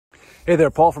Hey there,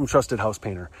 Paul from Trusted House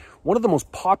Painter. One of the most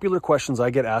popular questions I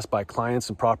get asked by clients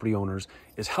and property owners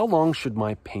is how long should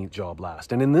my paint job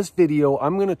last? And in this video,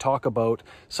 I'm going to talk about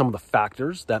some of the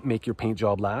factors that make your paint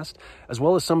job last, as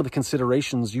well as some of the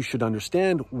considerations you should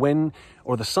understand when,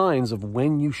 or the signs of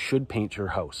when you should paint your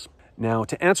house. Now,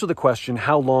 to answer the question,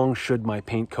 how long should my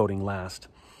paint coating last?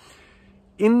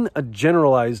 In a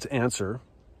generalized answer,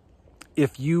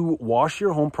 if you wash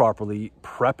your home properly,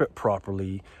 prep it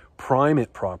properly, prime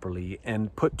it properly,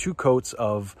 and put 2 coats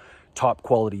of top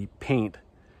quality paint,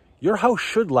 your house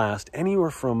should last anywhere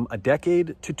from a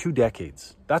decade to 2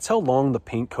 decades. That's how long the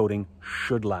paint coating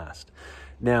should last.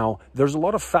 Now, there's a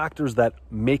lot of factors that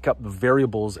make up the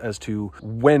variables as to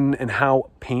when and how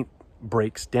paint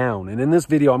breaks down. And in this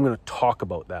video, I'm going to talk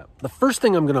about that. The first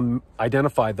thing I'm going to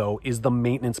identify, though, is the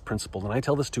maintenance principle. And I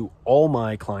tell this to all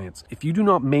my clients. If you do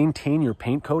not maintain your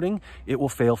paint coating, it will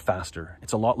fail faster.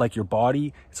 It's a lot like your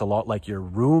body. It's a lot like your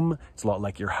room. It's a lot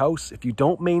like your house. If you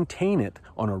don't maintain it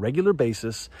on a regular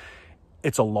basis,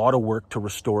 it's a lot of work to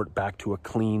restore it back to a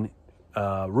clean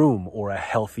room or a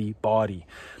healthy body.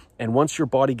 And once your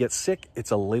body gets sick, it's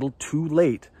a little too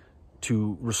late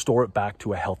to restore it back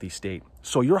to a healthy state.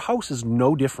 So your house is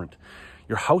no different.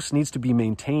 Your house needs to be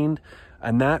maintained,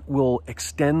 and that will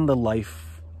extend the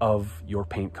life of your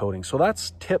paint coating. So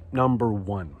that's tip number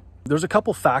 1. There's a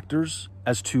couple factors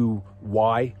as to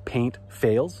why paint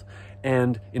fails.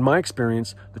 And in my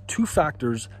experience, the 2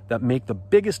 factors that make the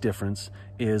biggest difference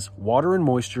is water and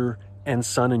moisture and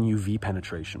sun and UV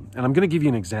penetration. And I'm going to give you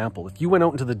an example. If you went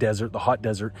out into the desert, the hot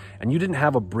desert, and you didn't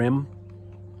have a brim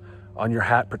on your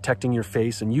hat protecting your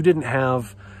face, and you didn't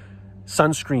have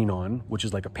sunscreen on, which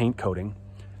is like a paint coating,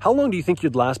 how long do you think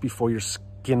you'd last before your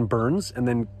skin burns and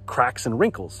then cracks and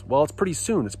wrinkles? Well, it's pretty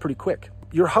soon. It's pretty quick.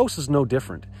 Your house is no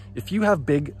different. If you have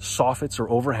big soffits or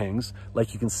overhangs,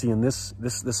 like you can see in this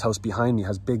house behind me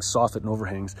has big soffit and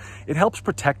overhangs, it helps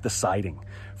protect the siding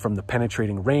from the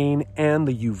penetrating rain and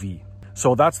the UV.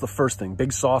 So that's the first thing. Big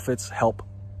soffits help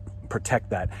protect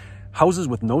that. Houses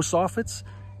with no soffits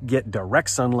get direct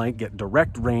sunlight, get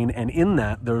direct rain, and in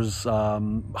that there's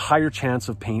higher chance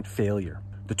of paint failure.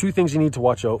 The 2 things you need to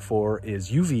watch out for is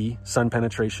UV, sun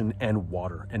penetration, and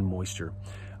water and moisture.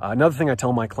 Another thing I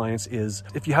tell my clients is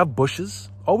if you have bushes,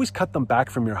 always cut them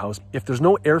back from your house. If there's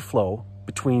no airflow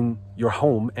between your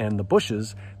home and the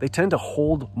bushes, they tend to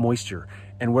hold moisture.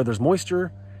 And where there's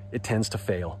moisture, it tends to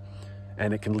fail.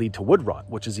 And it can lead to wood rot,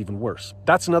 which is even worse.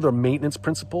 That's another maintenance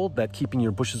principle, that keeping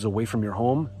your bushes away from your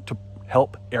home to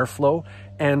help airflow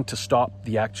and to stop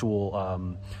the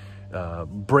actual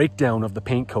breakdown of the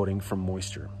paint coating from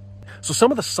moisture. So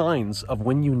some of the signs of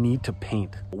when you need to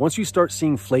paint. Once you start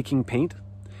seeing flaking paint,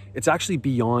 it's actually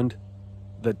beyond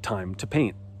the time to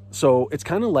paint. So it's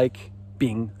kind of like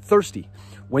being thirsty.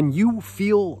 When you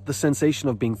feel the sensation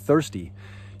of being thirsty,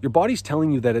 your body's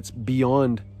telling you that it's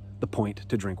beyond the point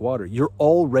to drink water. You're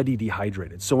already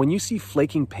dehydrated. So when you see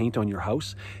flaking paint on your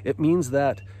house, it means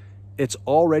that it's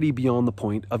already beyond the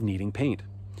point of needing paint.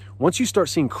 Once you start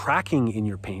seeing cracking in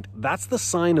your paint, that's the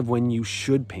sign of when you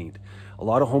should paint. A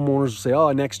lot of homeowners will say,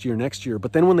 oh, next year.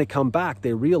 But then when they come back,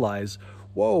 they realize,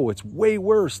 whoa, it's way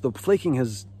worse. The flaking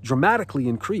has dramatically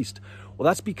increased. Well,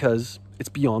 that's because it's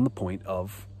beyond the point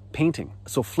of painting.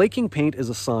 So flaking paint is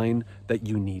a sign that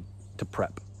you need to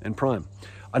prep and prime.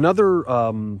 Another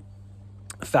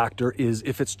factor is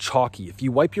if it's chalky. If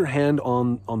you wipe your hand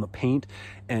on the paint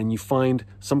and you find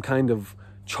some kind of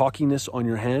chalkiness on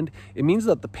your hand, it means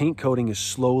that the paint coating is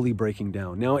slowly breaking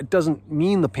down. Now, it doesn't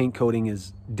mean the paint coating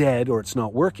is dead or it's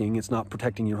not working, it's not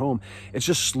protecting your home. It's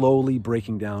just slowly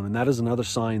breaking down, and that is another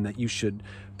sign that you should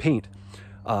paint.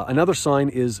 Another sign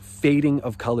is fading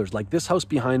of colors. Like this house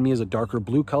behind me is a darker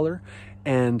blue color,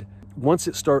 and once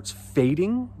it starts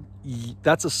fading,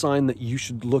 that's a sign that you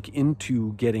should look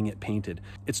into getting it painted.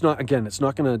 It's not going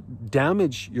to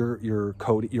damage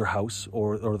your house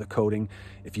or the coating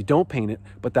if you don't paint it,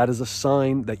 but that is a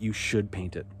sign that you should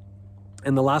paint it.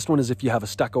 And the last one is if you have a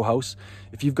stucco house.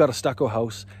 If you've got a stucco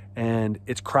house and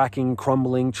it's cracking,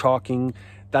 crumbling, chalking,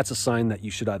 that's a sign that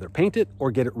you should either paint it or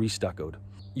get it restuccoed.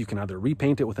 You can either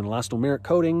repaint it with an elastomeric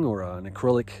coating or an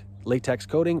acrylic latex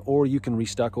coating, or you can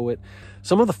restucco it.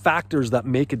 Some of the factors that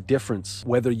make a difference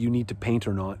whether you need to paint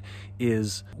or not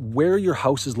is where your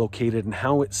house is located and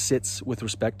how it sits with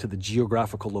respect to the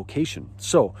geographical location.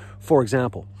 So, for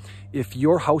example, if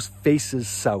your house faces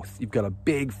south, you've got a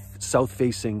big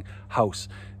south-facing house,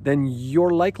 then you're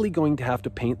likely going to have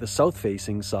to paint the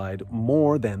south-facing side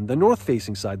more than the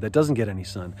north-facing side that doesn't get any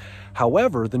sun.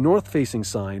 However, the north-facing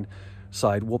side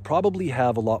will probably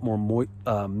have a lot more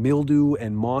mildew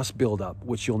and moss buildup,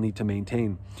 which you'll need to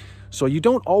maintain. So you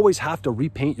don't always have to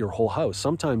repaint your whole house.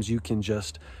 Sometimes you can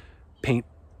just paint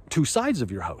two sides of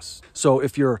your house. So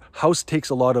if your house takes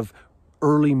a lot of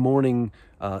early morning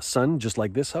sun, just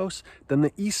like this house, then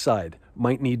the east side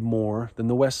might need more than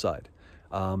the west side.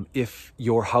 If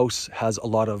your house has a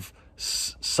lot of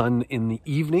sun in the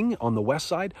evening on the west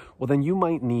side, well, then you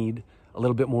might need a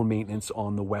little bit more maintenance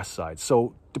on the west side.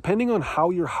 So depending on how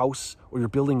your house or your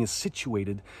building is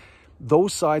situated,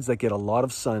 those sides that get a lot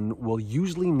of sun will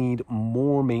usually need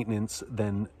more maintenance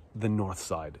than the north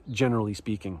side, generally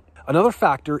speaking. Another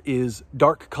factor is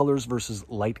dark colors versus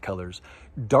light colors.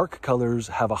 Dark colors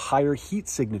have a higher heat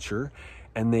signature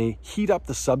and they heat up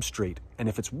the substrate. And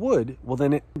if it's wood, well,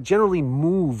 then it generally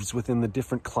moves within the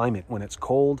different climate. When it's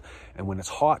cold and when it's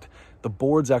hot, the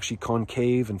boards actually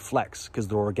concave and flex because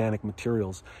they're organic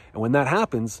materials. And when that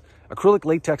happens, acrylic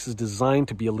latex is designed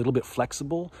to be a little bit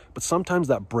flexible, but sometimes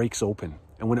that breaks open.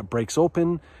 And when it breaks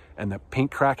open and the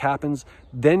paint crack happens,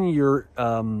 then you're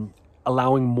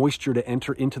allowing moisture to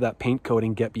enter into that paint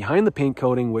coating, get behind the paint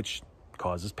coating, which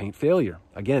causes paint failure.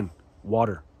 Again,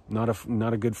 water.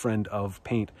 Not a good friend of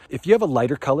paint. If you have a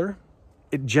lighter color,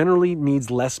 it generally needs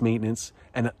less maintenance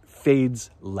and it fades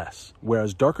less,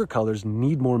 whereas darker colors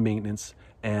need more maintenance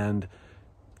and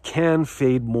can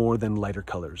fade more than lighter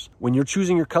colors. When you're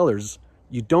choosing your colors,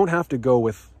 you don't have to go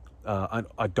with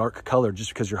a dark color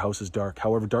just because your house is dark.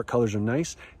 However, dark colors are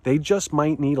nice. They just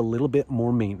might need a little bit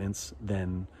more maintenance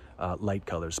than light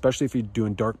colors, especially if you're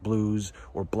doing dark blues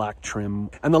or black trim.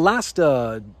 And the last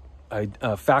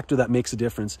factor that makes a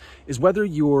difference is whether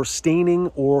you're staining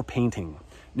or painting.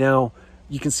 Now,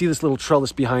 you can see this little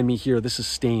trellis behind me here. This is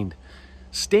stained.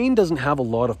 Stain doesn't have a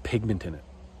lot of pigment in it.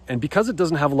 And because it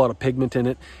doesn't have a lot of pigment in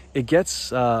it, it gets,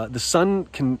 the sun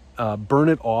can burn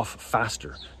it off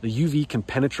faster. The UV can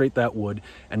penetrate that wood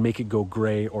and make it go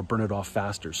gray or burn it off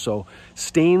faster. So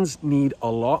stains need a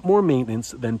lot more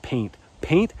maintenance than paint.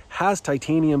 Paint has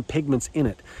titanium pigments in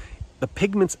it. The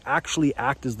pigments actually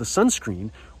act as the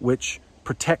sunscreen, which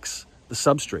protects the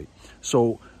substrate.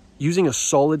 So using a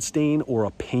solid stain or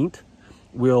a paint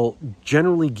will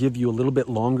generally give you a little bit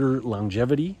longer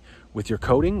longevity with your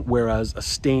coating, whereas a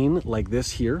stain like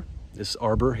this here, this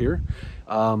arbor here,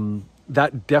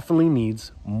 that definitely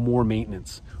needs more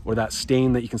maintenance. Or that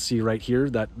stain that you can see right here,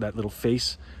 that little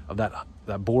face of that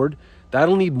board,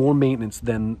 that'll need more maintenance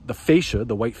than the fascia,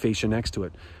 the white fascia next to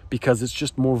it, because it's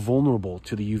just more vulnerable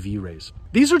to the UV rays.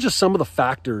 These are just some of the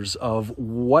factors of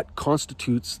what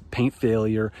constitutes paint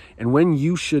failure and when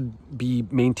you should be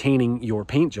maintaining your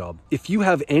paint job. If you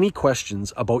have any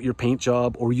questions about your paint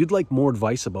job or you'd like more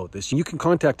advice about this, you can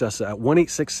contact us at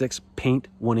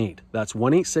 1-866-PAINT-18. That's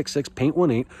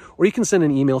 1-866-PAINT-18, or you can send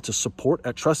an email to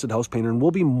support@TrustedHousePainter, and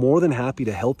we'll be more than happy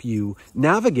to help you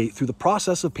navigate through the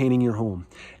process of painting your home.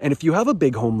 And if you have a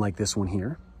big home like this one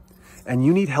here, and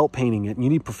you need help painting it, and you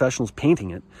need professionals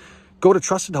painting it, go to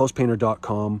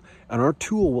trustedhousepainter.com and our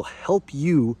tool will help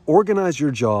you organize your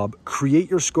job, create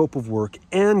your scope of work,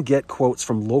 and get quotes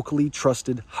from locally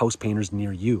trusted house painters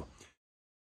near you.